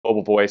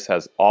Mobile Voice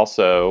has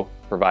also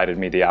provided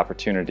me the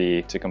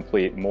opportunity to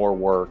complete more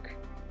work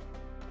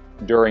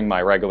during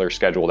my regular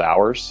scheduled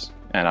hours,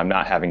 and I'm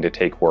not having to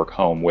take work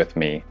home with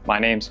me. My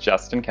name's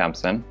Justin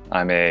Kempson.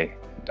 I'm a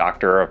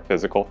doctor of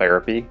physical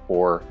therapy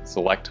for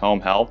Select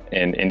Home Health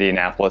in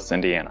Indianapolis,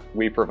 Indiana.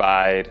 We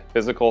provide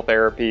physical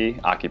therapy,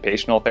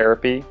 occupational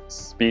therapy,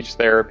 speech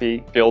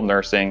therapy, field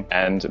nursing,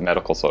 and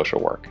medical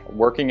social work.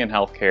 Working in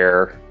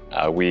healthcare,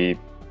 we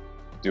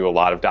do a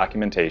lot of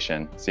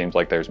documentation. Seems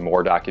like there's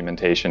more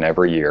documentation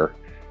every year.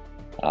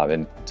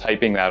 And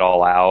typing that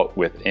all out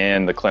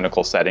within the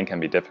clinical setting can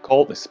be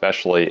difficult,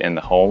 especially in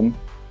the home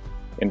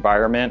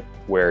environment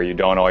where you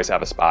don't always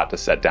have a spot to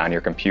set down your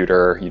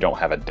computer, you don't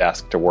have a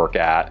desk to work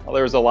at. Well,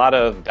 there was a lot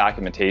of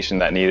documentation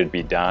that needed to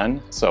be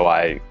done, so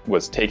I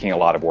was taking a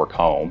lot of work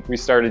home. We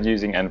started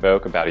using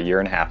Envoke about 1.5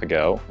 years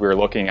ago. We were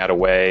looking at a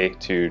way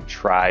to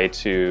try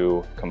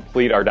to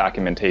complete our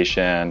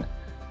documentation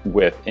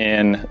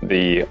within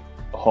the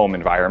home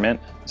environment,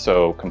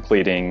 so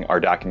completing our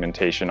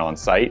documentation on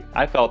site.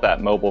 I felt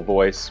that Mobile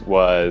Voice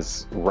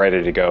was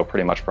ready to go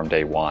pretty much from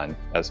day one.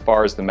 As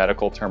far as the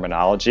medical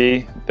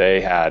terminology,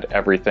 they had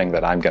everything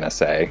that I'm going to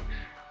say,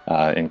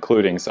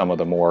 including some of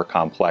the more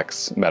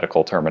complex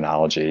medical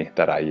terminology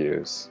that I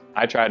use.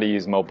 I try to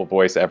use Mobile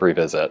Voice every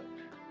visit.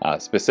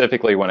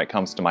 Specifically when it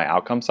comes to my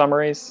outcome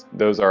summaries,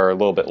 those are a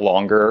little bit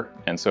longer,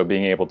 and so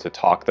being able to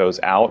talk those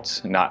out,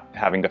 not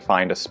having to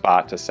find a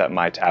spot to set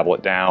my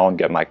tablet down,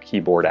 get my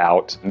keyboard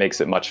out,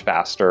 makes it much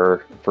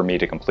faster for me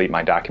to complete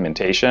my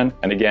documentation.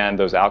 And again,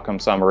 those outcome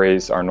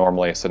summaries are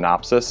normally a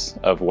synopsis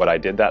of what I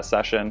did that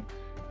session,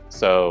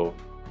 so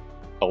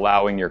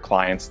allowing your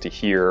clients to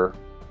hear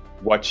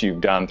what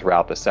you've done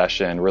throughout the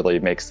session really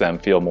makes them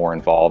feel more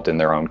involved in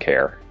their own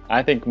care.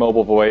 I think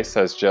Mobile Voice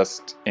has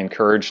just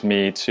encouraged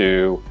me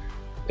to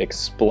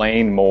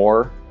explain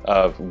more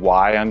of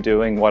why I'm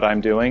doing what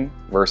I'm doing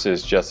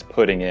versus just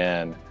putting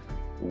in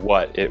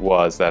what it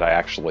was that I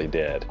actually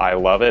did. I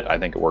love it. I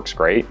think it works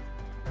great.